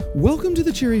Welcome to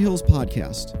the Cherry Hills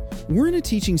Podcast. We're in a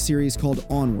teaching series called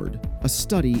Onward, a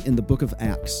study in the book of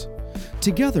Acts.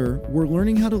 Together, we're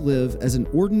learning how to live as an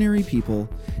ordinary people,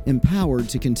 empowered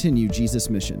to continue Jesus'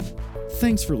 mission.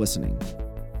 Thanks for listening.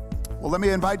 Well, let me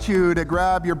invite you to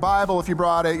grab your Bible if you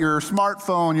brought it, your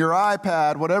smartphone, your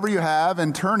iPad, whatever you have,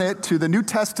 and turn it to the New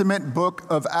Testament book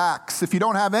of Acts. If you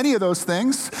don't have any of those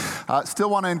things,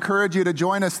 still want to encourage you to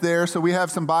join us there. So we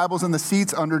have some Bibles in the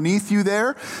seats underneath you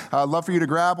there. I'd love for you to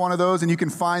grab one of those, and you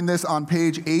can find this on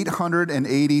page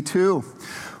 882.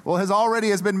 Well,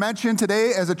 as been mentioned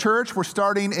today as a church, we're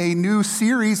starting a new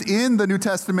series in the New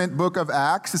Testament book of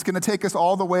Acts. It's going to take us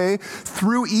all the way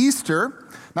through Easter.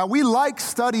 Now, we like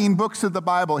studying books of the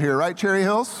Bible here, right, Cherry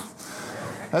Hills?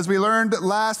 As we learned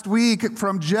last week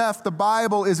from Jeff, the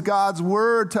Bible is God's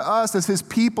word to us as his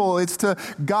people. It's to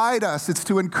guide us. It's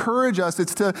to encourage us.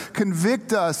 It's to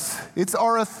convict us. It's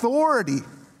our authority.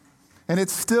 And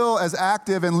it's still as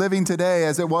active and living today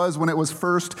as it was when it was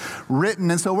first written.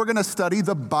 And so we're going to study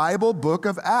the Bible book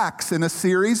of Acts in a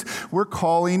series we're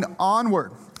calling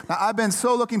Onward. Now, I've been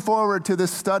so looking forward to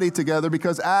this study together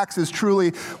because Acts is truly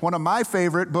one of my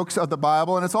favorite books of the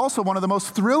Bible, and it's also one of the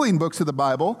most thrilling books of the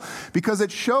Bible because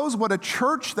it shows what a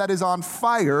church that is on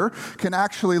fire can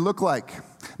actually look like.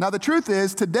 Now, the truth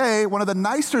is, today, one of the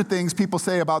nicer things people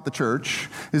say about the church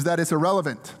is that it's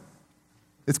irrelevant.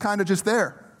 It's kind of just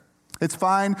there. It's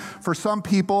fine for some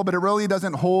people, but it really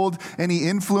doesn't hold any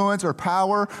influence or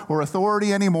power or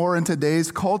authority anymore in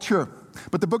today's culture.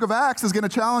 But the book of Acts is going to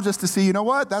challenge us to see, you know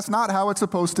what? That's not how it's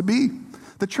supposed to be.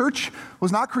 The church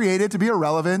was not created to be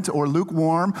irrelevant or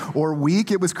lukewarm or weak.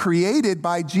 It was created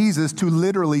by Jesus to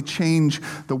literally change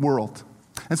the world.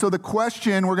 And so the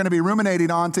question we're going to be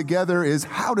ruminating on together is,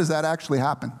 how does that actually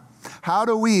happen? How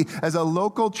do we, as a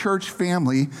local church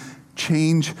family,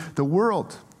 change the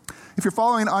world? If you're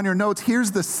following on your notes,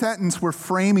 here's the sentence we're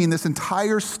framing this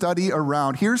entire study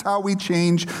around. Here's how we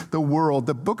change the world.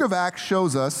 The book of Acts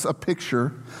shows us a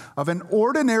picture of an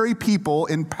ordinary people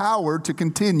empowered to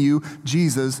continue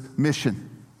Jesus'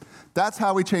 mission. That's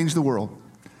how we change the world.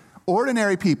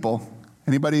 Ordinary people,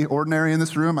 anybody ordinary in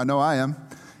this room? I know I am.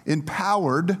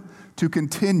 Empowered to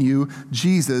continue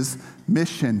Jesus'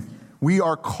 mission. We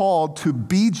are called to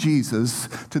be Jesus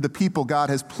to the people God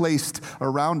has placed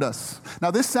around us. Now,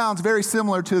 this sounds very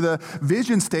similar to the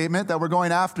vision statement that we're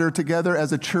going after together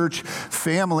as a church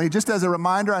family. Just as a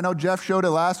reminder, I know Jeff showed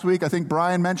it last week. I think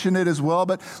Brian mentioned it as well.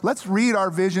 But let's read our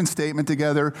vision statement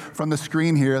together from the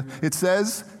screen here. It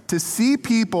says, to see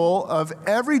people of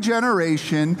every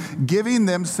generation giving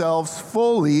themselves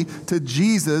fully to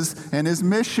Jesus and his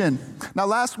mission. Now,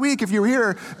 last week, if you were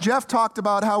here, Jeff talked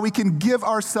about how we can give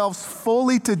ourselves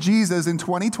fully to Jesus in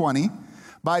 2020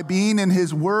 by being in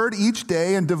his word each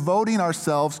day and devoting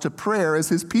ourselves to prayer as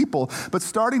his people. But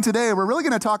starting today, we're really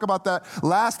going to talk about that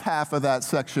last half of that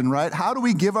section, right? How do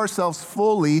we give ourselves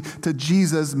fully to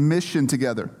Jesus' mission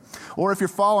together? Or if you're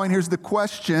following, here's the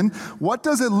question: what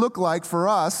does it look like for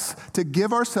us to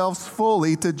give ourselves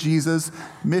fully to Jesus'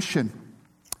 mission?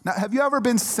 Now, have you ever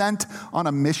been sent on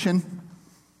a mission?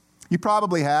 You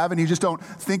probably have, and you just don't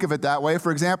think of it that way.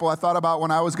 For example, I thought about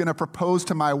when I was going to propose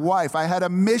to my wife. I had a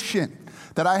mission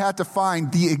that I had to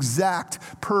find the exact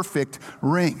perfect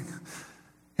ring.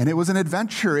 And it was an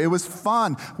adventure. It was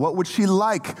fun. What would she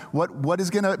like? What is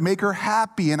going to make her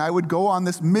happy? And I would go on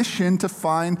this mission to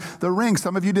find the ring.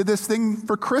 Some of you did this thing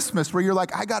for Christmas where you're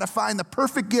like, I got to find the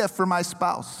perfect gift for my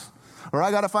spouse. Or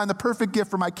I got to find the perfect gift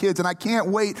for my kids. And I can't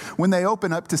wait when they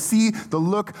open up to see the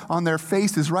look on their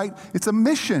faces, right? It's a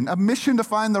mission to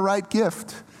find the right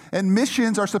gift. And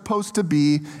missions are supposed to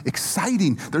be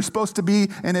exciting. They're supposed to be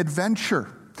an adventure.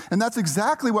 And that's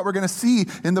exactly what we're going to see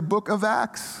in the book of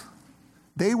Acts.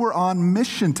 They were on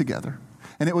mission together,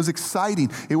 and it was exciting.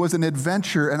 It was an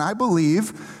adventure, and I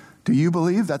believe, do you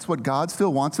believe that's what God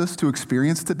still wants us to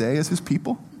experience today as his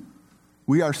people?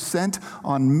 We are sent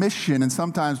on mission, and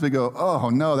sometimes we go, oh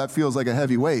no, that feels like a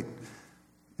heavy weight.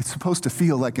 It's supposed to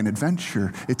feel like an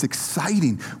adventure. It's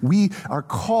exciting. We are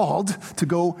called to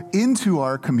go into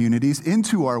our communities,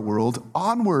 into our world,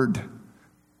 onward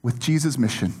with Jesus'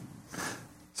 mission.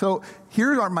 So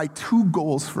here are my two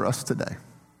goals for us today.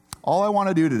 All I want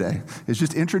to do today is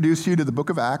just introduce you to the book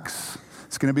of Acts,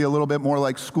 It's going to be a little bit more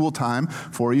like school time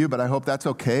for you, but I hope that's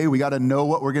okay. We got to know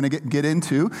what we're going to get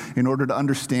into in order to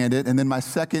understand it. And then my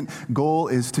second goal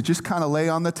is to just kind of lay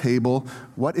on the table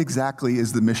what exactly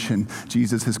is the mission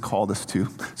Jesus has called us to.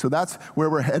 So that's where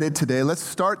we're headed today. Let's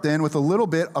start then with a little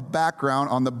bit of background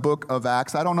on the book of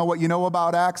Acts. I don't know what you know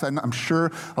about Acts. I'm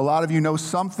sure a lot of you know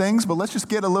some things, but let's just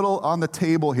get a little on the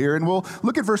table here. And we'll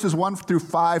look at verses 1 through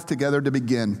 5 together to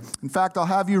begin. In fact, I'll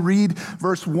have you read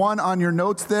verse 1 on your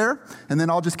notes there, and then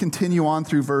I'll just continue on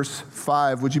through verse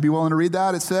 5. Would you be willing to read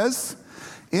that? It says,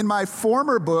 "In my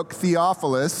former book,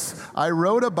 Theophilus, I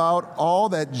wrote about all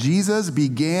that Jesus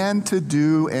began to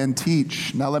do and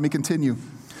teach." Now let me continue.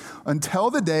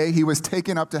 "Until the day he was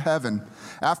taken up to heaven,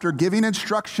 after giving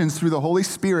instructions through the Holy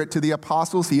Spirit to the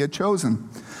apostles he had chosen.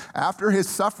 After his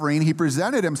suffering, he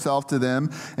presented himself to them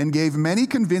and gave many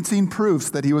convincing proofs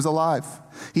that he was alive.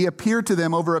 He appeared to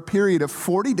them over a period of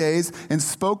 40 days and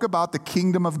spoke about the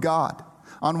kingdom of God.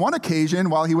 On one occasion,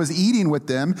 while he was eating with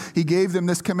them, he gave them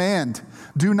this command: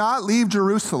 'Do not leave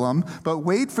Jerusalem, but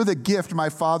wait for the gift my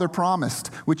Father promised,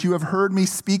 which you have heard me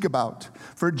speak about.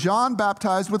 For John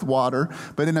baptized with water,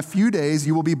 but in a few days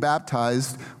you will be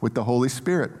baptized with the Holy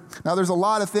Spirit.'" Now, there's a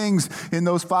lot of things in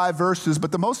those 5 verses,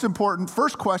 but the most important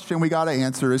first question we got to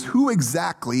answer is, who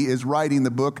exactly is writing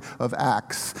the book of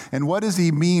Acts? And what does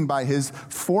he mean by his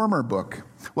former book?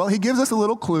 Well, he gives us a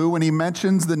little clue when he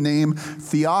mentions the name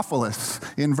Theophilus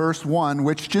in verse 1,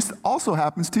 which just also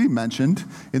happens to be mentioned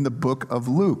in the book of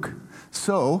Luke.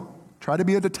 So, try to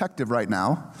be a detective right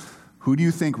now. Who do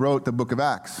you think wrote the book of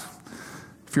Acts?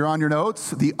 If you're on your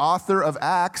notes, the author of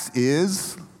Acts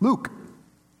is Luke,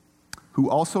 who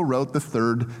also wrote the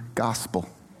third gospel.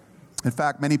 In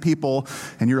fact, many people,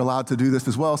 and you're allowed to do this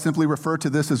as well, simply refer to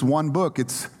this as one book.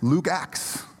 It's Luke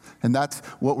Acts. And that's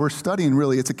what we're studying,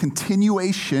 really. It's a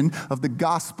continuation of the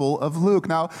Gospel of Luke.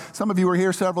 Now, some of you were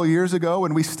here several years ago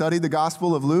when we studied the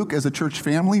Gospel of Luke as a church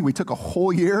family. We took a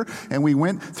whole year and we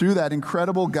went through that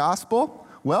incredible gospel.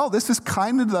 Well, this is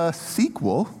kind of the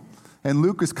sequel, and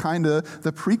Luke is kind of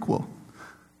the prequel.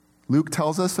 Luke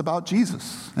tells us about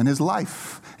Jesus and his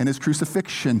life and his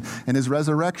crucifixion and his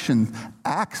resurrection.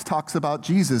 Acts talks about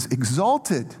Jesus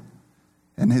exalted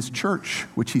and his church,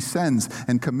 which he sends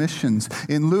and commissions.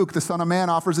 In Luke, the Son of Man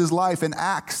offers his life. In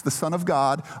Acts, the Son of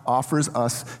God offers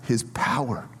us his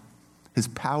power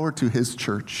to his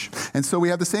church. And so we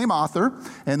have the same author,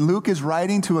 and Luke is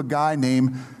writing to a guy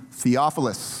named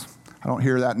Theophilus. I don't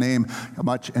hear that name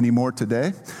much anymore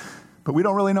today, but we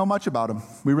don't really know much about him.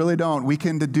 We really don't. We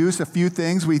can deduce a few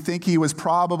things. We think he was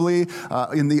probably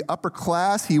in the upper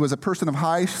class. He was a person of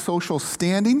high social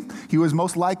standing. He was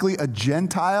most likely a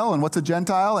Gentile. And what's a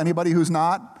Gentile? Anybody who's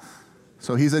not?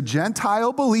 So he's a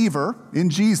Gentile believer in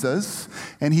Jesus,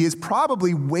 and he is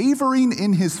probably wavering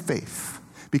in his faith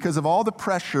because of all the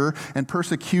pressure and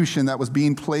persecution that was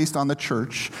being placed on the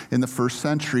church in the first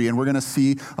century. And we're going to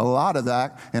see a lot of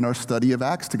that in our study of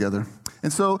Acts together.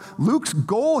 And so Luke's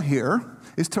goal here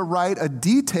is to write a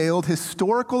detailed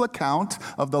historical account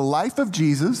of the life of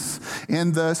Jesus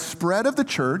and the spread of the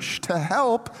church to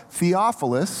help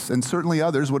Theophilus, and certainly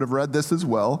others would have read this as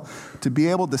well, to be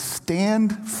able to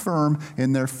stand firm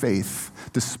in their faith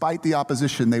despite the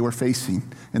opposition they were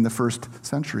facing in the first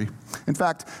century. In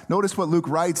fact, notice what Luke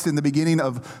writes in the beginning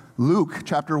of Luke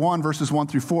chapter 1, verses 1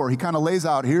 through 4. He kind of lays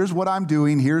out, here's what I'm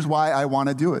doing, here's why I want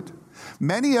to do it.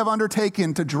 "Many have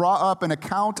undertaken to draw up an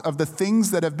account of the things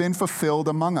that have been fulfilled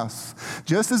among us,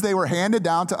 just as they were handed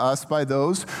down to us by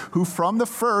those who from the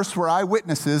first were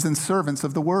eyewitnesses and servants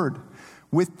of the word.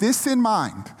 With this in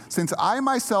mind, since I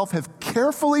myself have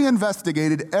carefully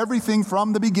investigated everything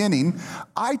from the beginning,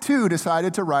 I too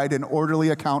decided to write an orderly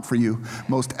account for you,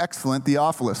 most excellent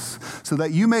Theophilus, so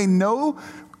that you may know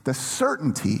the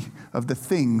certainty of the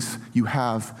things you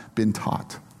have been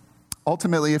taught."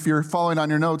 Ultimately, if you're following on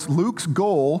your notes, Luke's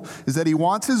goal is that he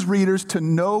wants his readers to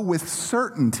know with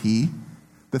certainty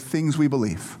the things we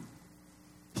believe.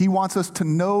 He wants us to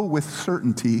know with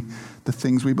certainty the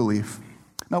things we believe.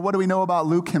 Now, what do we know about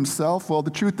Luke himself? Well,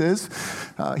 the truth is,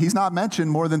 he's not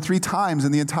mentioned more than 3 times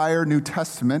in the entire New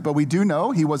Testament, but we do know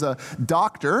he was a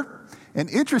doctor. And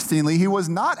interestingly, he was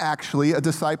not actually a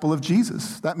disciple of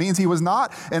Jesus. That means he was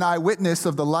not an eyewitness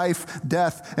of the life,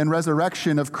 death, and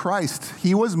resurrection of Christ.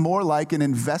 He was more like an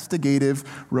investigative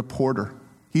reporter.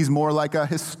 He's more like a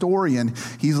historian.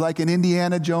 He's like an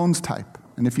Indiana Jones type.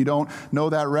 And if you don't know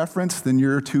that reference, then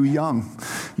you're too young.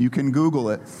 You can Google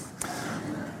it.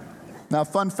 Now,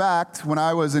 fun fact, when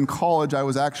I was in college, I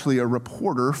was actually a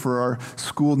reporter for our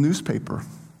school newspaper.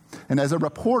 And as a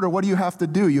reporter, what do you have to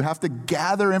do? You have to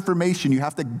gather information. You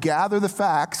have to gather the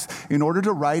facts in order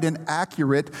to write an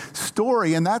accurate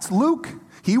story. And that's Luke.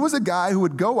 He was a guy who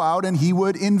would go out and he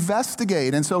would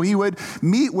investigate. And so he would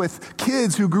meet with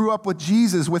kids who grew up with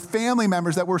Jesus, with family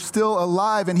members that were still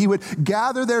alive, and he would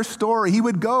gather their story. He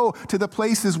would go to the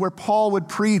places where Paul would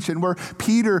preach and where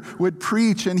Peter would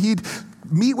preach, and he'd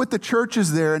meet with the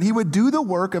churches there, and he would do the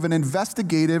work of an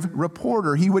investigative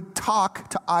reporter. He would talk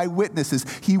to eyewitnesses.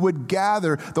 He would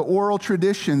gather the oral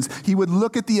traditions. He would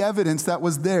look at the evidence that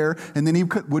was there, and then he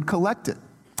would collect it.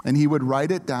 And he would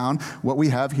write it down, what we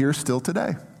have here still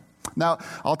today. Now,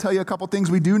 I'll tell you a couple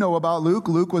things we do know about Luke.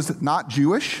 Luke was not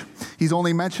Jewish. He's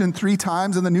only mentioned 3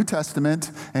 times in the New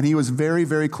Testament, and he was very,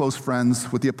 very close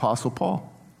friends with the Apostle Paul.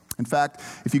 In fact,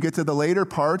 if you get to the later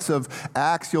parts of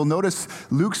Acts, you'll notice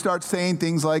Luke starts saying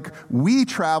things like, we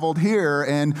traveled here,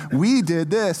 and we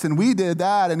did this, and we did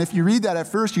that. And if you read that at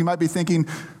first, you might be thinking,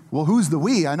 well, who's the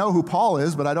we? I know who Paul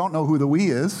is, but I don't know who the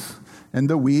we is. And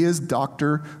the we is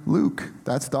Dr. Luke.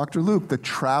 That's Dr. Luke, the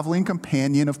traveling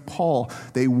companion of Paul.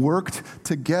 They worked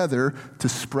together to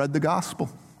spread the gospel.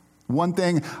 One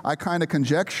thing I kind of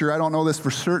conjecture, I don't know this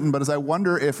for certain, but is I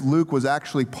wonder if Luke was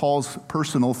actually Paul's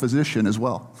personal physician as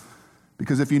well.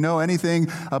 Because if you know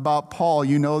anything about Paul,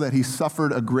 you know that he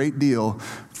suffered a great deal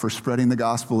for spreading the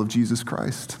gospel of Jesus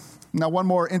Christ. Now, one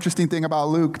more interesting thing about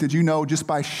Luke, did you know just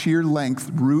by sheer length,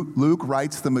 Luke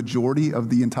writes the majority of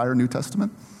the entire New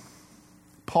Testament?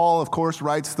 Paul, of course,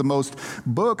 writes the most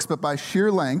books, but by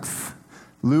sheer length,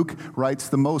 Luke writes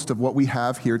the most of what we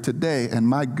have here today. And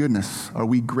my goodness, are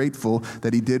we grateful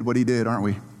that he did what he did, aren't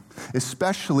we?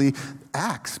 Especially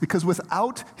Acts, because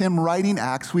without him writing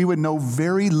Acts, we would know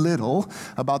very little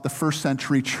about the first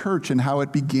century church and how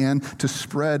it began to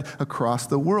spread across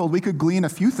the world. We could glean a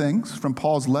few things from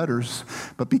Paul's letters,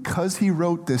 but because he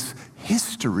wrote this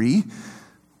history,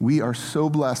 we are so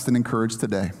blessed and encouraged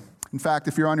today. In fact,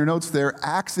 if you're on your notes there,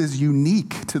 Acts is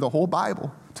unique to the whole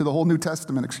Bible, to the whole New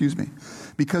Testament,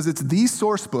 because it's the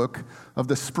source book of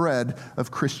the spread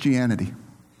of Christianity.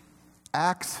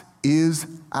 Acts is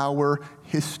our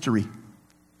history.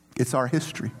 It's our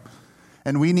history.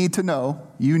 And we need to know,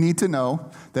 you need to know,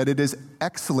 that it is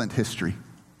excellent history.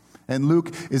 And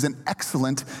Luke is an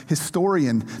excellent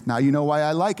historian. Now you know why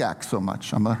I like Acts so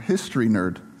much. I'm a history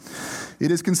nerd. It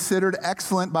is considered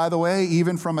excellent, by the way,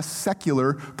 even from a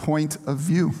secular point of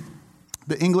view.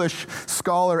 The English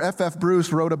scholar F.F.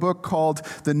 Bruce wrote a book called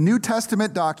The New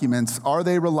Testament Documents, Are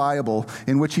They Reliable?,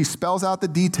 in which he spells out the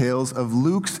details of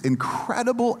Luke's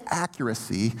incredible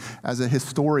accuracy as a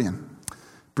historian.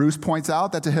 Bruce points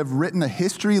out that to have written a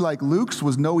history like Luke's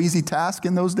was no easy task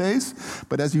in those days,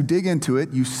 but as you dig into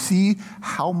it, you see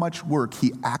how much work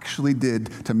he actually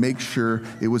did to make sure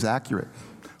it was accurate.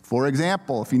 For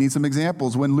example, if you need some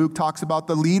examples, when Luke talks about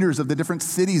the leaders of the different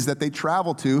cities that they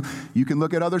travel to, you can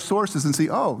look at other sources and see,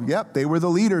 oh, yep, they were the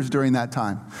leaders during that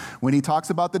time. When he talks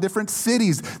about the different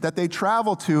cities that they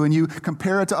travel to and you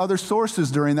compare it to other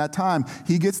sources during that time,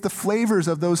 he gets the flavors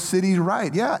of those cities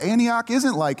right. Yeah, Antioch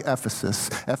isn't like Ephesus.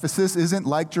 Ephesus isn't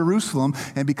like Jerusalem.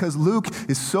 And because Luke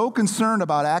is so concerned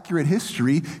about accurate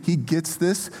history, he gets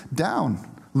this down.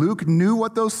 Luke knew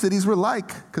what those cities were like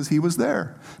because he was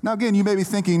there. Now again, you may be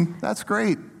thinking, that's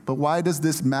great, but why does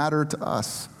this matter to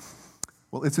us?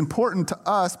 Well, it's important to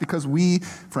us because we,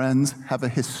 friends, have a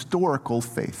historical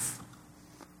faith.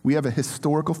 We have a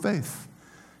historical faith.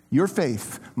 Your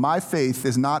faith, my faith,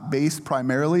 is not based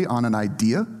primarily on an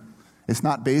idea. It's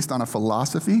not based on a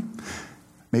philosophy.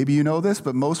 Maybe you know this,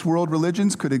 but most world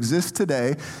religions could exist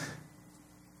today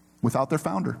without their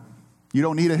founder. You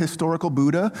don't need a historical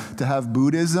Buddha to have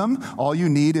Buddhism. All you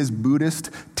need is Buddhist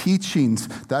teachings.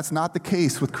 That's not the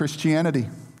case with Christianity.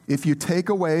 If you take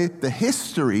away the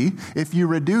history, if you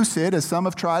reduce it, as some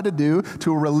have tried to do,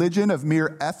 to a religion of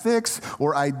mere ethics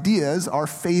or ideas, our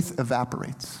faith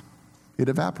evaporates. It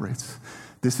evaporates.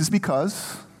 This is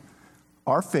because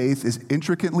our faith is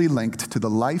intricately linked to the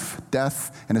life,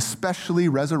 death, and especially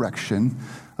resurrection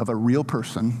of a real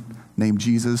person named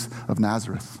Jesus of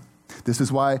Nazareth. This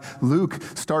is why Luke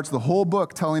starts the whole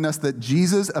book telling us that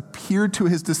Jesus appeared to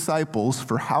his disciples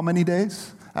for how many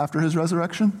days after his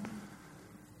resurrection?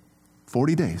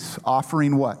 40 days.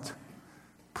 Offering what?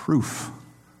 Proof.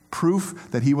 Proof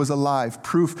that he was alive.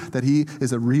 Proof that he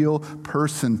is a real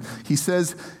person. He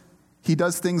says he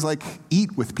does things like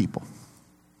eat with people.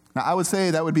 Now, I would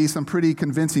say that would be some pretty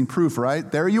convincing proof, right?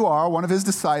 There you are, one of his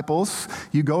disciples.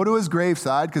 You go to his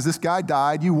graveside because this guy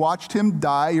died. You watched him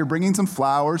die. You're bringing some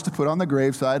flowers to put on the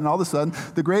graveside, and all of a sudden,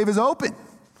 the grave is open.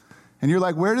 And you're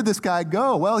like, where did this guy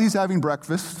go? Well, he's having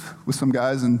breakfast with some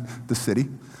guys in the city.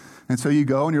 And so you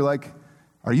go, and you're like,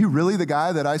 are you really the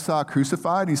guy that I saw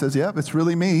crucified? And he says, yep, it's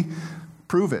really me.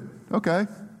 Prove it. Okay,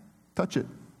 touch it.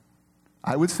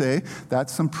 I would say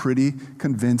that's some pretty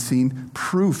convincing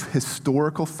proof,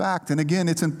 historical fact. And again,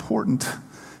 it's important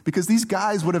because these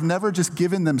guys would have never just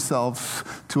given themselves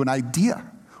to an idea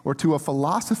or to a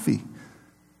philosophy.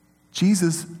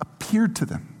 Jesus appeared to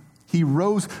them. He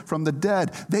rose from the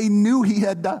dead. They knew he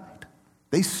had died.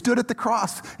 They stood at the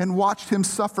cross and watched him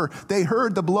suffer. They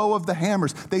heard the blow of the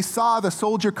hammers. They saw the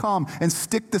soldier come and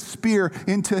stick the spear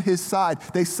into his side.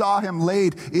 They saw him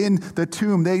laid in the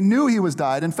tomb. They knew he was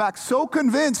died. In fact, so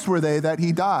convinced were they that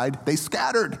he died, they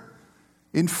scattered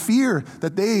in fear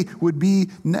that they would be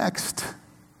next.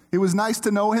 It was nice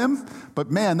to know him,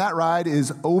 but man, that ride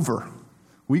is over.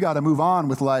 We got to move on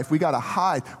with life. We got to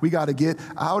hide. We got to get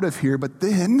out of here. But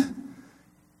then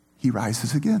he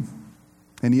rises again.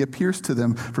 And he appears to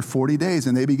them for 40 days,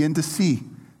 and they begin to see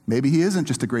maybe he isn't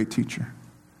just a great teacher.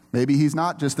 Maybe he's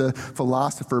not just a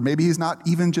philosopher. Maybe he's not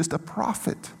even just a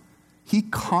prophet. He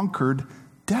conquered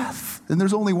death. And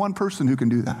there's only one person who can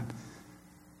do that.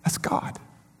 That's God.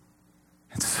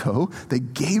 And so they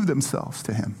gave themselves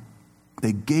to him.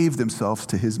 They gave themselves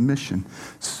to his mission.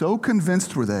 So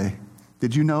convinced were they.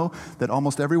 Did you know that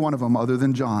almost every one of them, other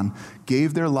than John,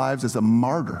 gave their lives as a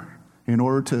martyr in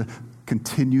order to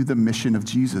continue the mission of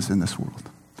Jesus in this world?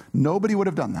 Nobody would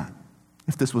have done that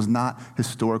if this was not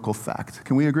historical fact.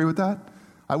 Can we agree with that?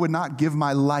 I would not give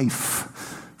my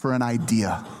life for an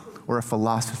idea or a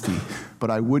philosophy, but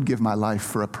I would give my life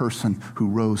for a person who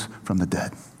rose from the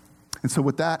dead. And so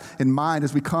with that in mind,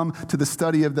 as we come to the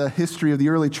study of the history of the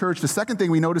early church, the second thing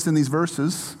we notice in these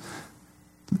verses,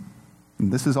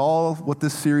 and this is all what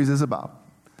this series is about,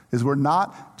 is we're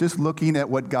not just looking at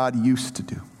what God used to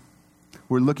do.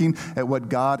 We're looking at what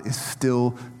God is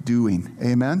still doing.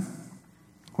 Amen?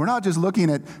 We're not just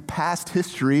looking at past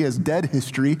history as dead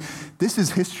history. This is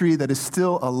history that is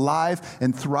still alive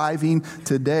and thriving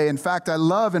today. In fact, I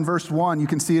love in verse 1, you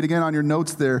can see it again on your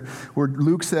notes there, where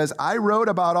Luke says, I wrote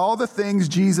about all the things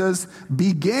Jesus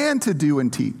began to do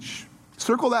and teach.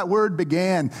 Circle that word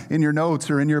began in your notes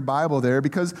or in your Bible there,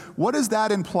 because what does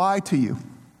that imply to you?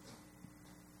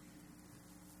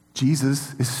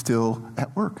 Jesus is still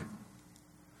at work.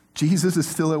 Jesus is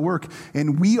still at work,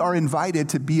 and we are invited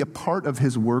to be a part of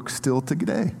his work still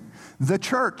today. The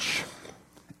church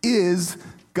is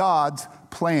God's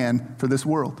plan for this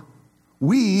world.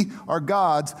 We are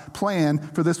God's plan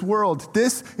for this world.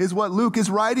 This is what Luke is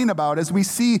writing about as we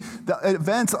see the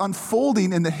events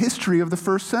unfolding in the history of the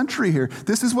first century here.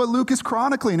 This is what Luke is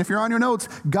chronicling. If you're on your notes,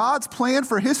 God's plan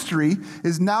for history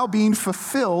is now being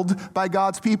fulfilled by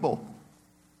God's people.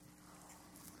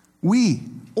 We,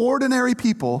 ordinary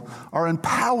people, are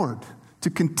empowered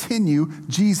to continue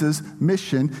Jesus'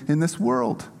 mission in this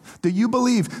world. Do you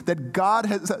believe that God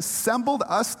has assembled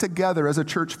us together as a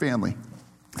church family?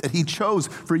 That he chose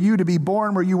for you to be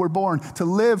born where you were born, to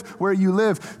live where you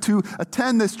live, to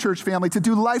attend this church family, to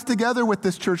do life together with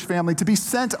this church family, to be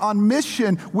sent on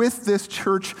mission with this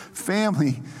church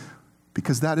family,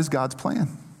 because that is God's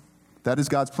plan. That is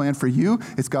God's plan for you.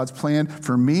 It's God's plan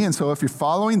for me. And so if you're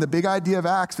following, the big idea of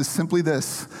Acts is simply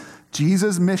this: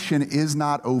 Jesus' mission is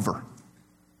not over.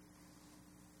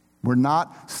 We're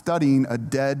not studying a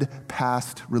dead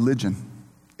past religion.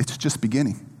 It's just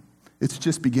beginning. It's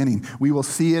just beginning. We will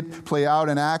see it play out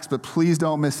in Acts, but please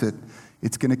don't miss it.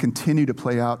 It's going to continue to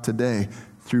play out today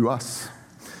through us.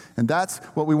 And that's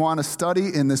what we want to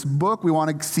study in this book. We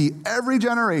want to see every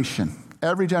generation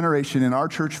in our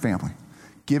church family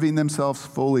giving themselves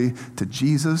fully to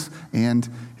Jesus and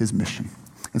his mission.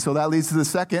 And so that leads to the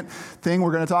second thing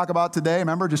we're going to talk about today.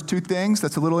 Remember, just two things.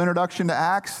 That's a little introduction to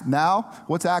Acts. Now,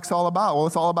 what's Acts all about? Well,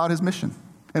 it's all about his mission.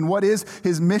 And what is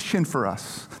his mission for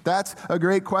us? That's a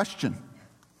great question.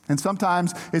 And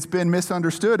sometimes it's been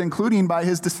misunderstood, including by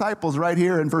his disciples right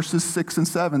here in verses 6 and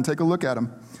 7. Take a look at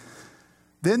them.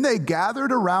 Then they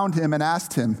gathered around him and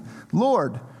asked him,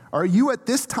 Lord, are you at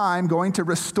this time going to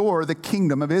restore the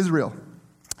kingdom of Israel?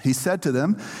 He said to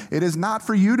them, it is not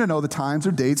for you to know the times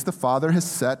or dates the Father has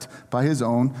set by his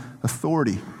own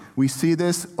authority. We see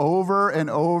this over and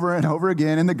over and over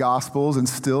again in the Gospels and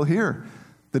still here.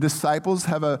 The disciples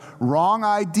have a wrong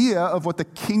idea of what the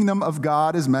kingdom of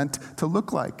God is meant to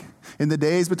look like. In the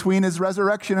days between his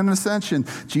resurrection and ascension,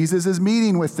 Jesus is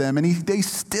meeting with them, and they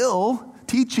still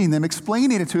teaching them,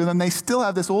 explaining it to them. They still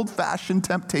have this old-fashioned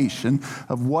temptation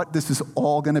of what this is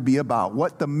all going to be about,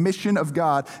 what the mission of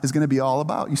God is going to be all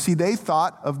about. You see, they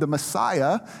thought of the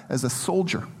Messiah as a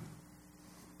soldier.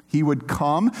 He would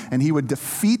come and he would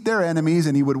defeat their enemies,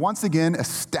 and he would once again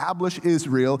establish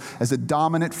Israel as a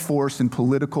dominant force in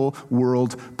political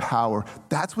world power.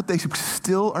 That's what they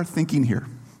still are thinking here.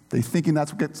 They're thinking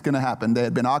that's what's going to happen. They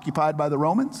had been occupied by the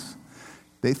Romans.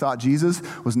 They thought Jesus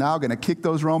was now going to kick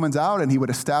those Romans out and he would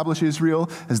establish Israel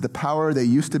as the power they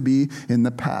used to be in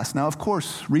the past. Now, of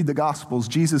course, read the Gospels.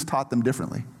 Jesus taught them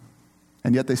differently,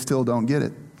 and yet they still don't get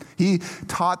it. He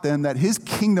taught them that his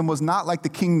kingdom was not like the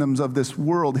kingdoms of this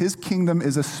world. His kingdom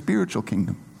is a spiritual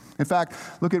kingdom. In fact,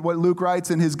 look at what Luke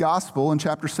writes in his Gospel in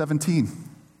chapter 17.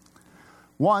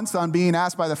 Once, on being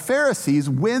asked by the Pharisees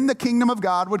when the kingdom of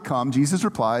God would come, Jesus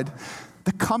replied,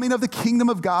 "The coming of the kingdom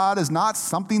of God is not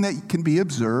something that can be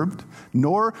observed,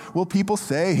 nor will people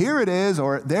say, 'Here it is,'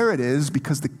 or 'There it is,'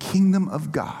 because the kingdom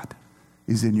of God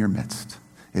is in your midst."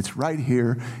 It's right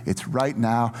here. It's right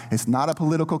now. It's not a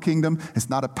political kingdom. It's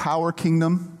not a power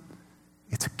kingdom.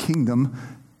 It's a kingdom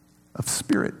of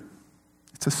spirit.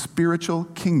 It's a spiritual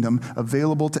kingdom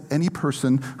available to any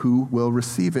person who will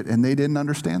receive it, and they didn't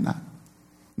understand that.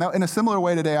 Now, in a similar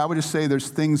way today, I would just say there's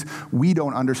things we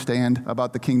don't understand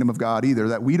about the kingdom of God either,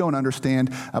 that we don't understand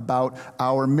about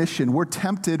our mission. We're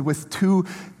tempted with two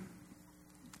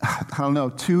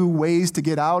ways to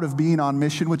get out of being on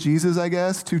mission with Jesus, I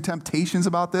guess. Two temptations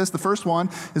about this. The first one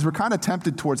is we're kind of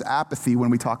tempted towards apathy when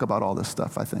we talk about all this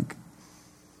stuff, I think.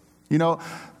 You know,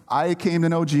 I came to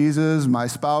know Jesus, my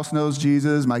spouse knows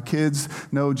Jesus, my kids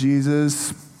know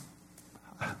Jesus.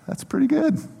 That's pretty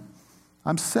good.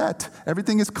 I'm set.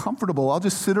 Everything is comfortable. I'll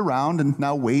just sit around and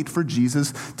now wait for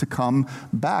Jesus to come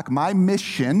back. My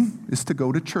mission is to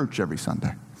go to church every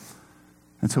Sunday.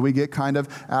 And so we get kind of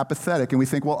apathetic and we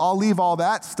think, well, I'll leave all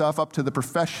that stuff up to the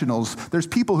professionals. There's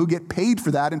people who get paid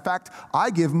for that. In fact, I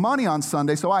give money on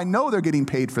Sunday, so I know they're getting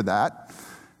paid for that.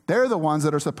 They're the ones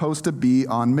that are supposed to be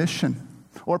on mission.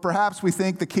 Or perhaps we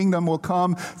think the kingdom will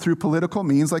come through political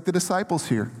means like the disciples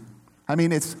here. I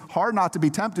mean, it's hard not to be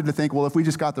tempted to think, well, if we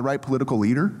just got the right political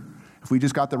leader, if we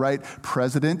just got the right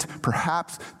president,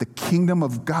 perhaps the kingdom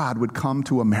of God would come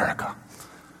to America.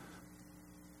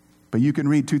 But you can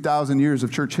read 2,000 years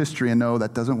of church history and know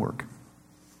that doesn't work.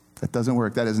 That doesn't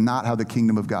work. That is not how the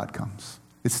kingdom of God comes.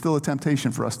 It's still a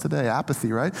temptation for us today.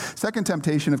 Apathy, right? Second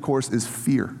temptation, of course, is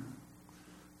fear.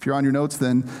 If you're on your notes,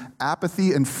 then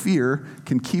apathy and fear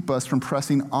can keep us from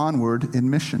pressing onward in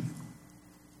mission.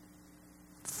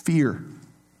 Fear.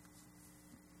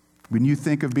 When you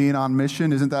think of being on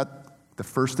mission, isn't that the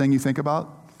first thing you think about?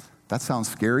 That sounds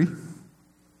scary.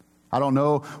 I don't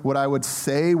know what I would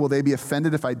say. Will they be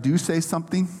offended if I do say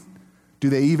something? Do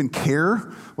they even care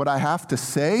what I have to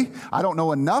say? I don't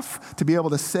know enough to be able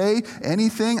to say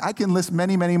anything. I can list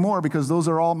many, many more because those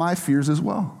are all my fears as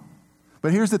well.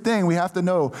 But here's the thing we have to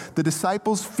know. The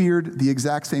disciples feared the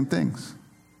exact same things.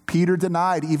 Peter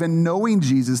denied even knowing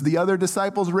Jesus. The other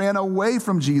disciples ran away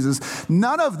from Jesus.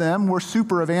 None of them were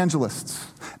super evangelists.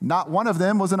 Not one of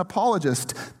them was an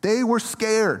apologist. They were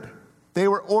scared. They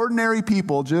were ordinary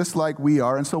people just like we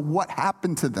are. And so what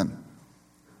happened to them?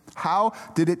 How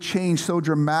did it change so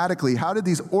dramatically? How did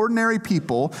these ordinary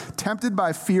people, tempted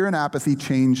by fear and apathy,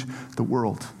 change the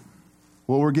world?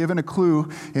 Well, we're given a clue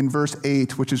in verse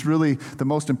 8, which is really the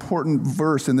most important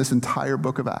verse in this entire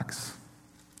book of Acts.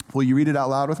 Will you read it out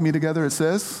loud with me together? It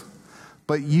says,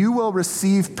 "But you will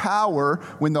receive power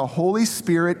when the Holy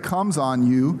Spirit comes on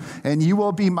you, and you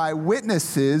will be my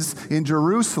witnesses in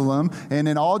Jerusalem and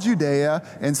in all Judea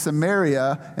and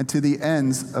Samaria and to the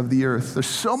ends of the earth." There's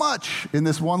so much in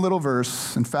this one little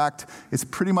verse. In fact, it's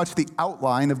pretty much the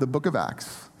outline of the book of Acts.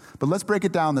 But let's break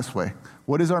it down this way.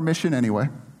 What is our mission anyway?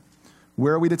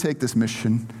 Where are we to take this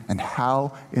mission? And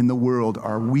how in the world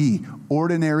are we,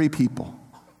 ordinary people,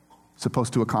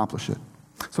 supposed to accomplish it?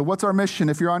 So what's our mission?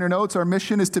 If you're on your notes, our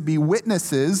mission is to be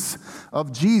witnesses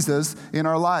of Jesus in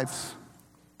our lives.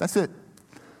 That's it.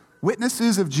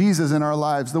 Witnesses of Jesus in our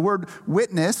lives. The word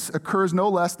witness occurs no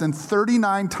less than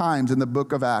 39 times in the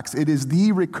book of Acts. It is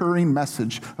the recurring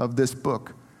message of this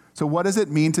book. So what does it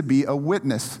mean to be a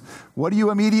witness? What do you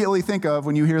immediately think of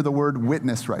when you hear the word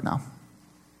witness right now?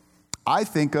 I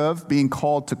think of being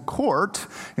called to court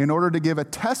in order to give a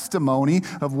testimony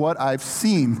of what I've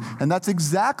seen. And that's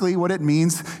exactly what it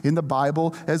means in the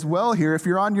Bible as well here. If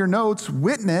you're on your notes,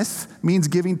 witness means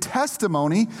giving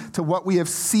testimony to what we have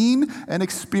seen and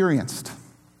experienced.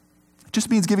 It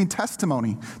just means giving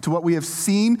testimony to what we have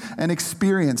seen and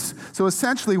experienced. So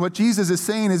essentially what Jesus is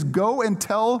saying is go and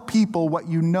tell people what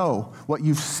you know, what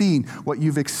you've seen, what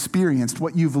you've experienced,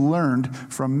 what you've learned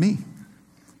from me.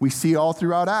 We see all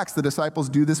throughout Acts, the disciples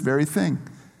do this very thing.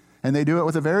 And they do it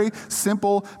with a very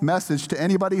simple message to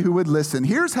anybody who would listen.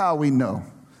 Here's how we know.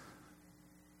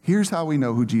 Here's how we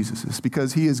know who Jesus is.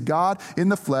 Because he is God in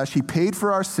the flesh. He paid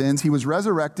for our sins. He was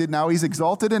resurrected. Now he's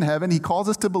exalted in heaven. He calls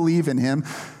us to believe in him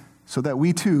so that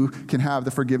we too can have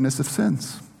the forgiveness of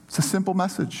sins. It's a simple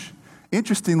message.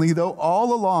 Interestingly, though,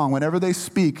 all along, whenever they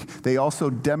speak, they also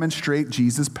demonstrate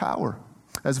Jesus' power.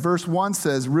 As verse 1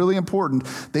 says, really important,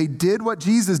 they did what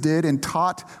Jesus did and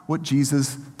taught what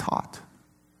Jesus taught.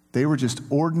 They were just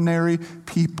ordinary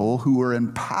people who were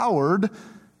empowered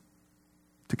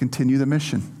to continue the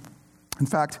mission. In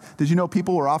fact, did you know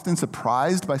people were often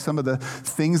surprised by some of the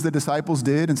things the disciples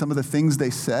did and some of the things they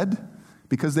said?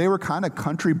 Because they were kind of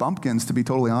country bumpkins, to be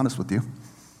totally honest with you.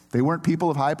 They weren't people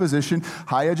of high position,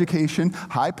 high education,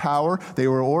 high power. They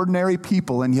were ordinary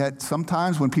people, and yet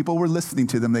sometimes when people were listening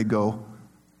to them, they'd go,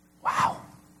 wow,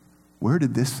 where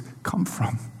did this come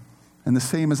from? And the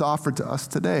same is offered to us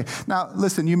today. Now,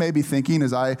 listen, you may be thinking,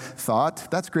 as I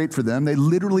thought, that's great for them. They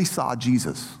literally saw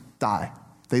Jesus die.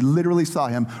 They literally saw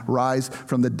him rise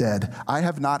from the dead. I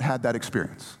have not had that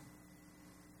experience.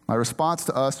 My response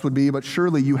to us would be, but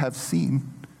surely you have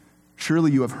seen.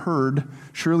 Surely you have heard,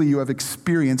 surely you have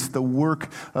experienced the work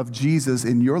of Jesus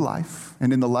in your life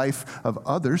and in the life of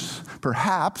others.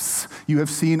 Perhaps you have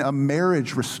seen a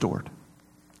marriage restored.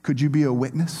 Could you be a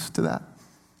witness to that?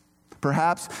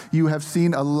 Perhaps you have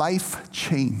seen a life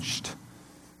changed.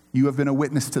 You have been a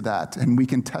witness to that, and we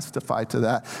can testify to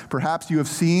that. Perhaps you have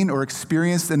seen or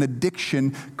experienced an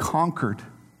addiction conquered.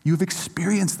 You've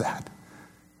experienced that.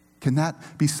 Can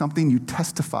that be something you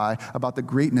testify about the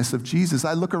greatness of Jesus?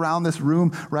 I look around this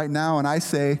room right now and I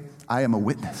say, I am a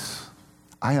witness.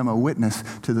 I am a witness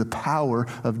to the power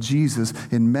of Jesus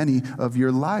in many of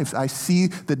your lives. I see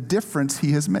the difference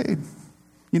he has made.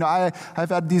 You know, I've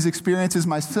had these experiences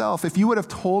myself. If you would have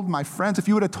told my friends, if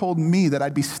you would have told me that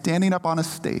I'd be standing up on a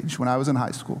stage when I was in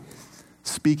high school,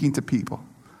 speaking to people,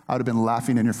 I would have been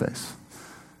laughing in your face.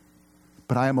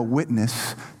 But I am a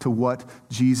witness to what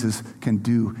Jesus can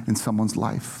do in someone's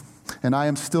life. And I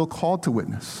am still called to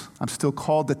witness. I'm still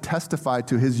called to testify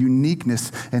to his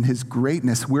uniqueness and his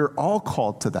greatness. We're all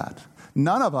called to that.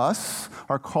 None of us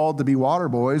are called to be water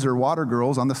boys or water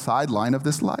girls on the sideline of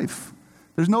this life.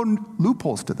 There's no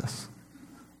loopholes to this.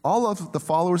 All of the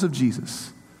followers of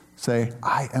Jesus say,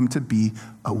 I am to be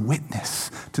a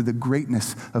witness to the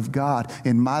greatness of God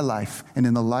in my life and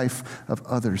in the life of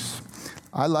others.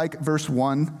 I like verse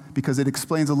 1 because it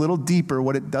explains a little deeper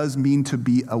what it does mean to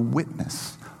be a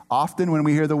witness. Often when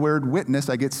we hear the word witness,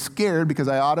 I get scared because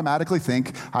I automatically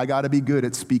think I got to be good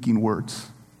at speaking words.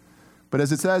 But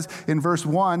as it says in verse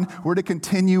 1, we're to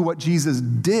continue what Jesus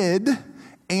did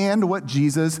and what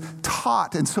Jesus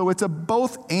taught. And so it's a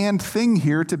both and thing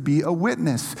here to be a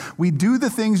witness. We do the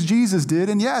things Jesus did,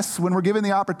 and yes, when we're given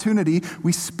the opportunity,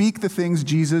 we speak the things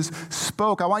Jesus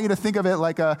spoke. I want you to think of it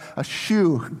like a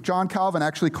shoe. John Calvin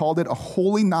actually called it a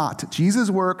holy knot. Jesus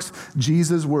works,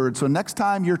 Jesus' words. So next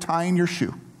time you're tying your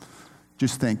shoe,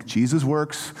 just think, Jesus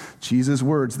works, Jesus'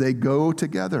 words. They go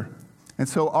together. And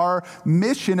so our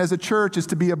mission as a church is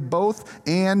to be a both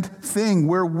and thing.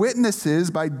 We're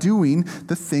witnesses by doing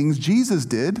the things Jesus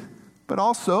did, but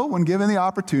also, when given the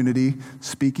opportunity,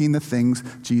 speaking the things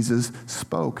Jesus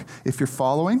spoke. If you're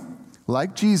following,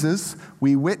 like Jesus,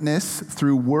 we witness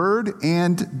through word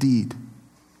and deed.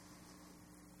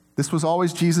 This was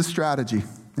always Jesus' strategy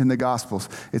in the Gospels.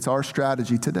 It's our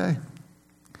strategy today.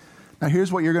 Now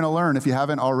here's what you're going to learn if you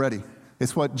haven't already.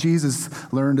 It's what Jesus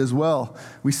learned as well.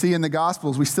 We see in the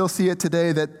Gospels, we still see it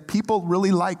today, that people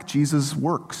really like Jesus'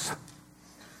 works.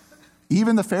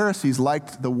 Even the Pharisees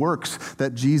liked the works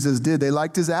that Jesus did. They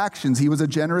liked his actions. He was a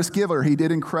generous giver. He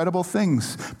did incredible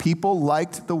things. People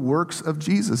liked the works of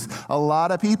Jesus. A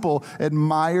lot of people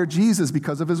admire Jesus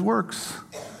because of his works.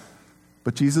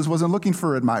 But Jesus wasn't looking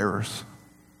for admirers.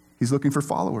 He's looking for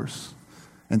followers.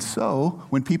 And so,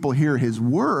 when people hear his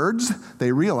words,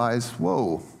 they realize,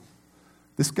 whoa,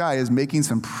 this guy is making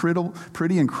some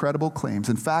pretty incredible claims.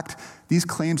 In fact, these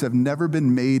claims have never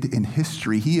been made in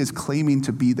history. He is claiming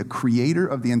to be the creator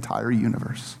of the entire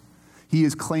universe. He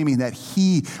is claiming that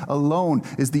he alone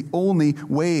is the only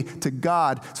way to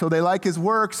God. So they like his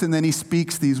works, and then he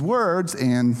speaks these words,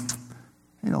 and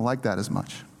they don't like that as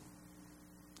much.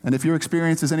 And if your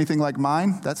experience is anything like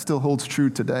mine, that still holds true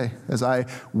today as I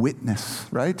witness,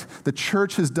 right? The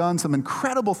church has done some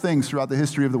incredible things throughout the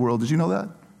history of the world. Did you know that?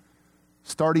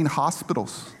 Starting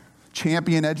hospitals,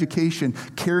 champion education,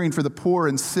 caring for the poor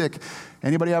and sick.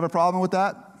 Anybody have a problem with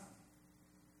that?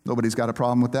 Nobody's got a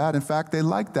problem with that. In fact, they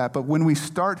like that. But when we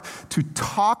start to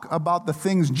talk about the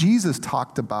things Jesus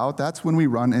talked about, that's when we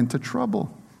run into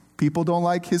trouble. People don't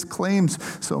like his claims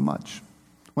so much.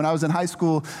 When I was in high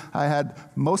school,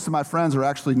 most of my friends were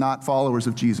actually not followers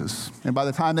of Jesus. And by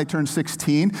the time they turned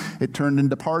 16, it turned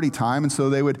into party time. And so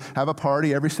they would have a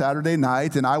party every Saturday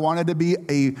night. And I wanted to be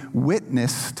a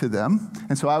witness to them.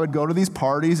 And so I would go to these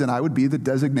parties and I would be the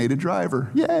designated driver.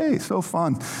 Yay, so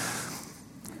fun.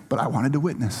 but I wanted to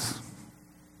witness.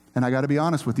 And I got to be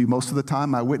honest with you, most of the time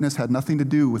my witness had nothing to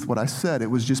do with what I said. It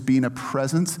was just being a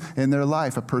presence in their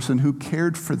life, a person who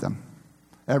cared for them.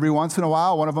 Every once in a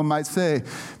while, one of them might say,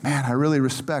 man, I really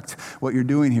respect what you're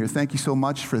doing here. Thank you so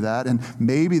much for that. And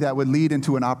maybe that would lead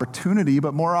into an opportunity,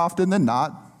 but more often than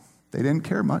not, they didn't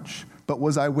care much. But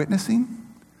was I witnessing?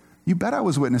 You bet I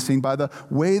was witnessing by the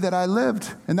way that I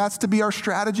lived. And that's to be our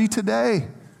strategy today.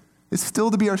 It's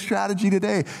still to be our strategy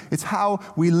today. It's how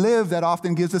we live that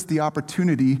often gives us the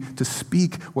opportunity to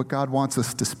speak what God wants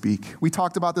us to speak. We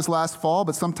talked about this last fall,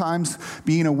 but sometimes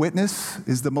being a witness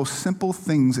is the most simple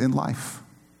things in life.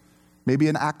 Maybe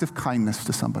an act of kindness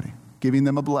to somebody, giving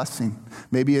them a blessing.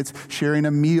 Maybe it's sharing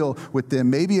a meal with them.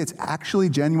 Maybe it's actually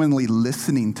genuinely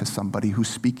listening to somebody who's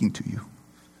speaking to you.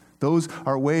 Those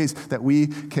are ways that we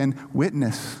can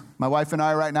witness. My wife and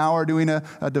I right now are doing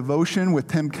a devotion with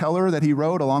Tim Keller that he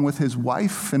wrote along with his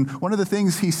wife. And one of the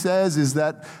things he says is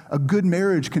that a good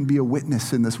marriage can be a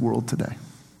witness in this world today.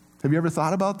 Have you ever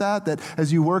thought about that? That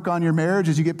as you work on your marriage,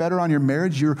 as you get better on your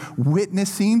marriage, you're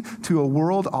witnessing to a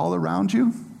world all around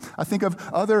you? I think of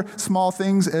other small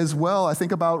things as well. I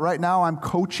think about right now I'm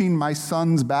coaching my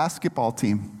son's basketball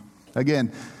team.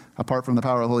 Again, apart from the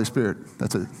power of the Holy Spirit.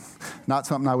 That's not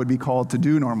something I would be called to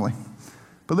do normally.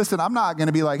 But listen, I'm not going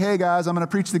to be like, hey guys, I'm going to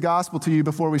preach the gospel to you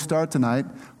before we start tonight.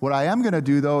 What I am going to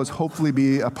do, though, is hopefully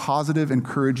be a positive,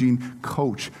 encouraging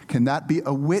coach. Can that be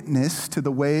a witness to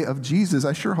the way of Jesus?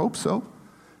 I sure hope so.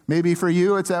 Maybe for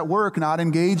you, it's at work, not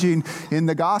engaging in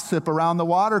the gossip around the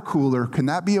water cooler. Can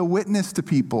that be a witness to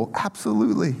people?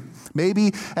 Absolutely.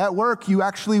 Maybe at work, you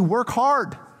actually work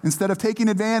hard instead of taking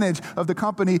advantage of the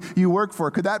company you work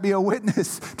for. Could that be a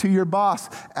witness to your boss?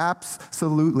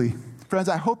 Absolutely. Friends,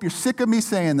 I hope you're sick of me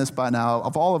saying this by now,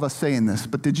 of all of us saying this,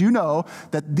 but did you know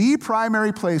that the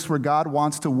primary place where God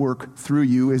wants to work through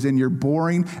you is in your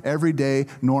boring, everyday,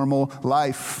 normal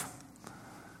life?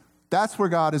 That's where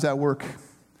God is at work.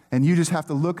 And you just have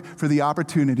to look for the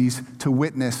opportunities to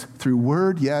witness through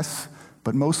word, yes,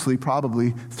 but mostly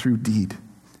probably through deed.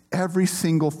 Every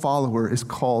single follower is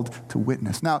called to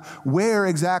witness. Now, where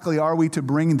exactly are we to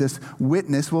bring this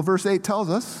witness? Well, verse 8 tells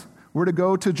us we're to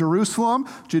go to Jerusalem,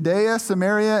 Judea,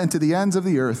 Samaria, and to the ends of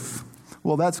the earth.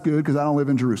 Well, that's good because I don't live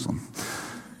in Jerusalem.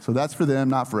 So that's for them,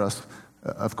 not for us.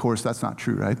 Of course, that's not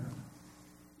true, right?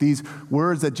 These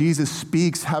words that Jesus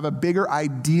speaks have a bigger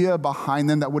idea behind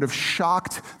them that would have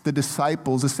shocked the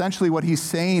disciples. Essentially, what he's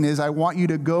saying is, I want you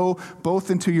to go both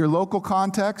into your local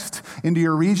context, into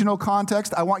your regional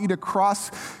context. I want you to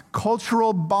cross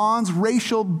cultural bonds,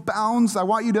 racial bounds. I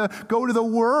want you to go to the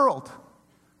world.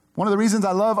 One of the reasons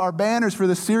I love our banners for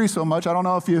this series so much, I don't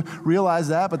know if you realize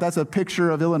that, but that's a picture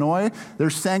of Illinois.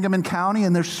 There's Sangamon County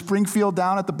and there's Springfield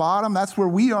down at the bottom. That's where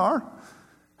we are.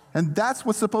 And that's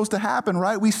what's supposed to happen,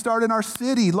 right? We start in our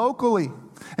city locally,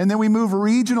 and then we move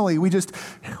regionally. We just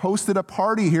hosted a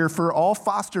party here for all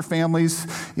foster families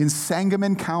in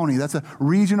Sangamon County. That's a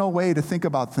regional way to think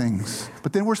about things.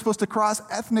 But then we're supposed to cross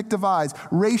ethnic divides,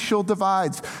 racial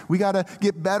divides. We got to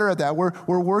get better at that. We're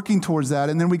working towards that,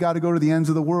 and then we got to go to the ends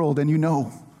of the world. And you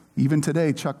know, even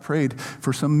today, Chuck prayed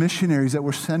for some missionaries that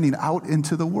we're sending out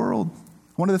into the world.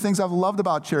 One of the things I've loved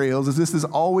about Cherry Hills is this has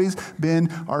always been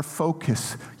our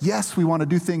focus. Yes, we want to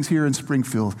do things here in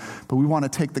Springfield, but we want to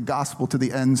take the gospel to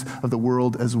the ends of the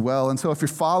world as well. And so if you're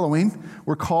following,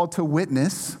 we're called to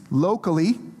witness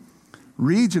locally,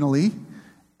 regionally,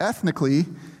 ethnically,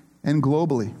 and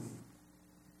globally.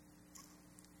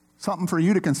 Something for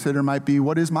you to consider might be,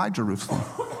 what is my Jerusalem?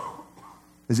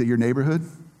 Is it your neighborhood,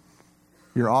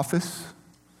 your office,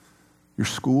 your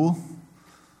school,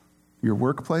 your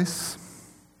workplace?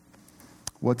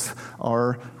 What's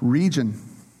our region?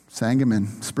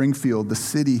 Sangamon, Springfield, the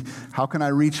city. How can I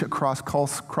reach across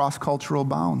cross-cultural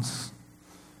bounds?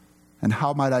 And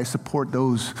how might I support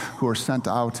those who are sent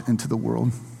out into the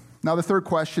world? Now, the third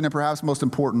question, and perhaps most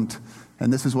important,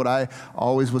 and this is what I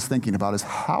always was thinking about, is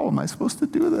how am I supposed to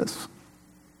do this?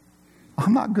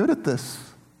 I'm not good at this.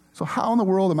 So how in the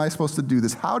world am I supposed to do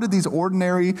this? How did these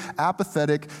ordinary,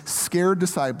 apathetic, scared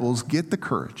disciples get the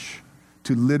courage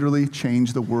to literally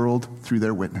change the world through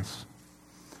their witness?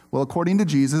 Well, according to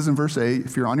Jesus in verse 8,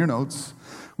 if you're on your notes,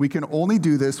 we can only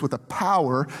do this with a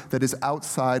power that is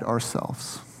outside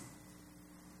ourselves.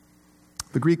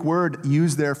 The Greek word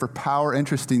used there for power,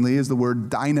 interestingly, is the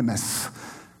word dynamis.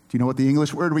 Do you know what the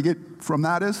English word we get from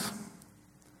that is?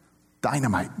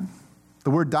 Dynamite. The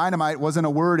word dynamite wasn't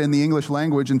a word in the English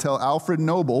language until Alfred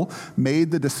Nobel made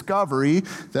the discovery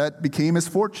that became his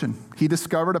fortune. He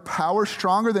discovered a power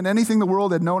stronger than anything the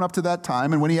world had known up to that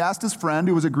time. And when he asked his friend,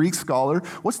 who was a Greek scholar,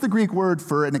 what's the Greek word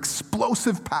for an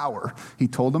explosive power? He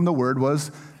told him the word was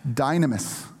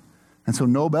dynamis. And so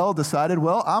Nobel decided,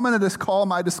 well, I'm going to just call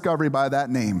my discovery by that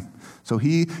name. So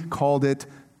he called it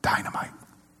dynamite.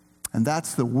 And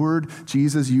that's the word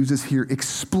Jesus uses here,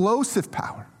 explosive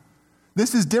power.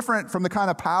 This is different from the kind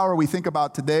of power we think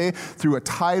about today through a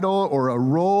title or a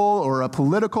role or a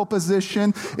political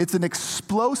position. It's an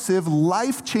explosive,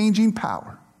 life-changing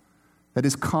power that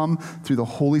has come through the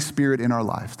Holy Spirit in our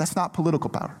lives. That's not political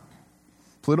power.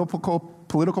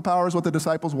 Political power is what the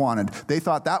disciples wanted. They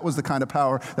thought that was the kind of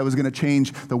power that was going to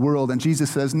change the world. And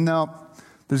Jesus says, no,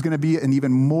 there's going to be an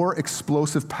even more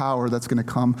explosive power that's going to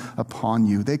come upon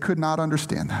you. They could not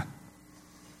understand that.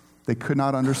 They could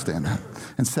not understand that.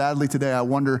 And sadly today, I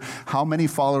wonder how many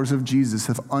followers of Jesus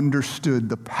have understood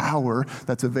the power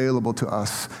that's available to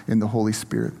us in the Holy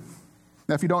Spirit.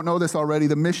 Now, if you don't know this already,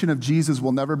 the mission of Jesus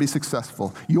will never be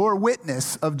successful. Your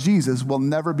witness of Jesus will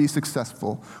never be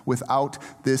successful without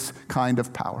this kind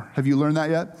of power. Have you learned that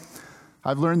yet?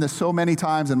 I've learned this so many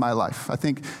times in my life. I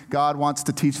think God wants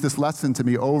to teach this lesson to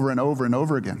me over and over and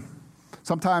over again.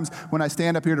 Sometimes when I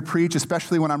stand up here to preach,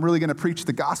 especially when I'm really going to preach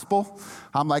the gospel,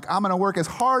 I'm like, I'm going to work as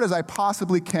hard as I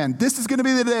possibly can. This is going to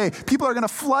be the day. People are going to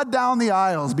flood down the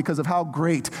aisles because of how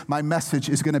great my message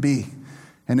is going to be.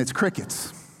 And it's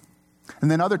crickets. And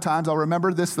then other times, I'll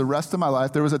remember this the rest of my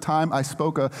life. There was a time I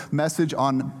spoke a message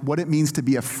on what it means to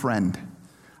be a friend.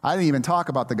 I didn't even talk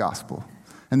about the gospel.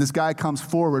 And this guy comes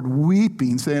forward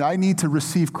weeping, saying, I need to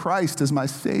receive Christ as my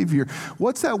Savior.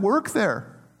 What's at work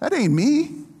there? That ain't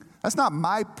me. That's not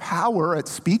my power at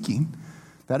speaking.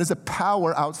 That is a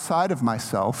power outside of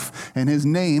myself, and his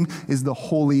name is the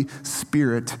Holy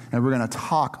Spirit, and we're going to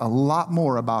talk a lot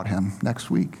more about him next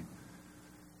week.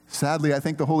 Sadly, I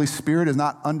think the Holy Spirit is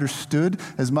not understood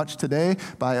as much today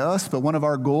by us, but one of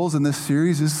our goals in this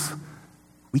series is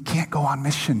we can't go on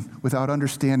mission without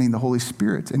understanding the Holy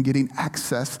Spirit and getting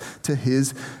access to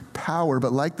his power.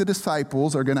 But like the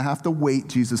disciples are going to have to wait,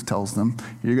 Jesus tells them,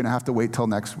 you're going to have to wait till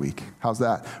next week. How's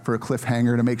that for a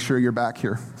cliffhanger to make sure you're back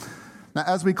here? Now,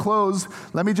 as we close,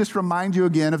 let me just remind you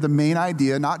again of the main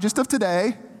idea, not just of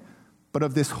today, but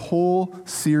of this whole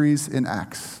series in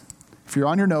Acts. If you're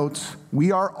on your notes,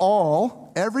 we are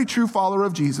all, every true follower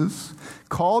of Jesus,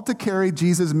 called to carry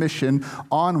Jesus' mission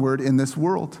onward in this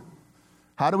world.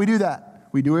 How do we do that?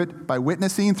 We do it by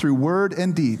witnessing through word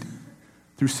and deed,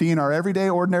 through seeing our everyday,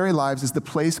 ordinary lives as the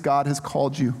place God has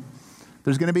called you.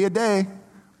 There's going to be a day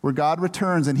where God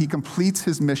returns and he completes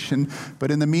his mission, but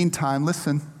in the meantime,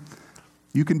 listen,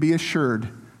 you can be assured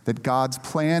that God's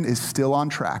plan is still on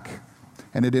track,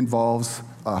 and it involves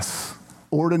us,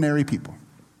 ordinary people,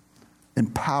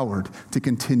 empowered to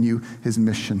continue his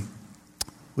mission.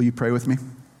 Will you pray with me?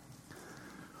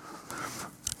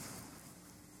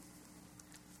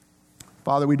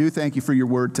 Father, we do thank you for your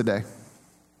word today.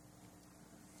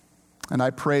 And I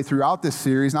pray throughout this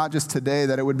series, not just today,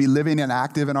 that it would be living and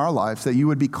active in our lives, that you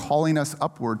would be calling us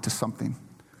upward to something,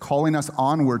 calling us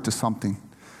onward to something.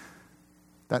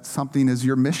 That something is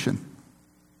your mission.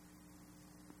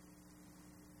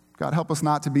 God, help us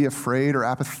not to be afraid or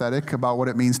apathetic about what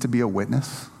it means to be a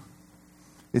witness.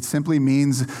 It simply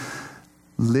means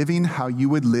living how you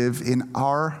would live in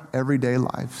our everyday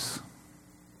lives.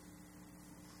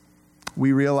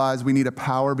 We realize we need a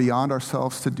power beyond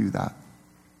ourselves to do that.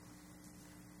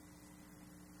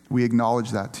 We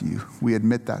acknowledge that to you. We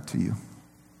admit that to you.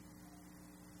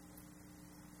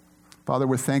 Father,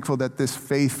 we're thankful that this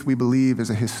faith, we believe, is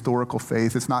a historical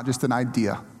faith. It's not just an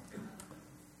idea.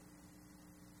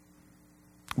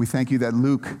 We thank you that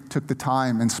Luke took the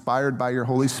time, inspired by your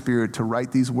Holy Spirit, to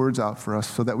write these words out for us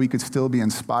so that we could still be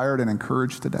inspired and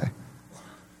encouraged today.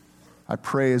 I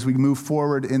pray as we move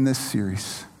forward in this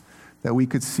series that we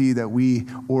could see that we,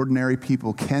 ordinary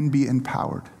people, can be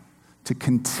empowered to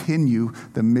continue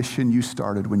the mission you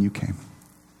started when you came.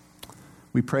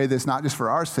 We pray this not just for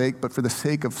our sake, but for the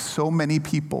sake of so many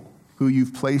people who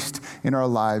you've placed in our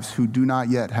lives who do not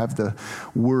yet have the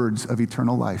words of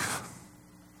eternal life.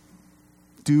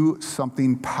 Do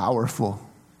something powerful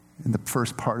in the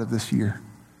first part of this year.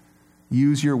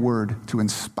 Use your word to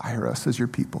inspire us as your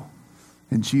people.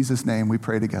 In Jesus' name we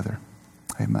pray together.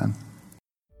 Amen.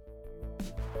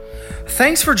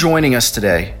 Thanks for joining us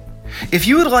today. If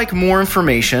you would like more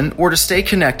information or to stay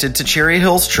connected to Cherry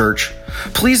Hills Church,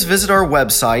 please visit our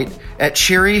website at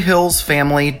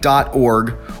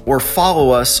cherryhillsfamily.org or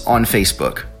follow us on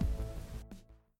Facebook.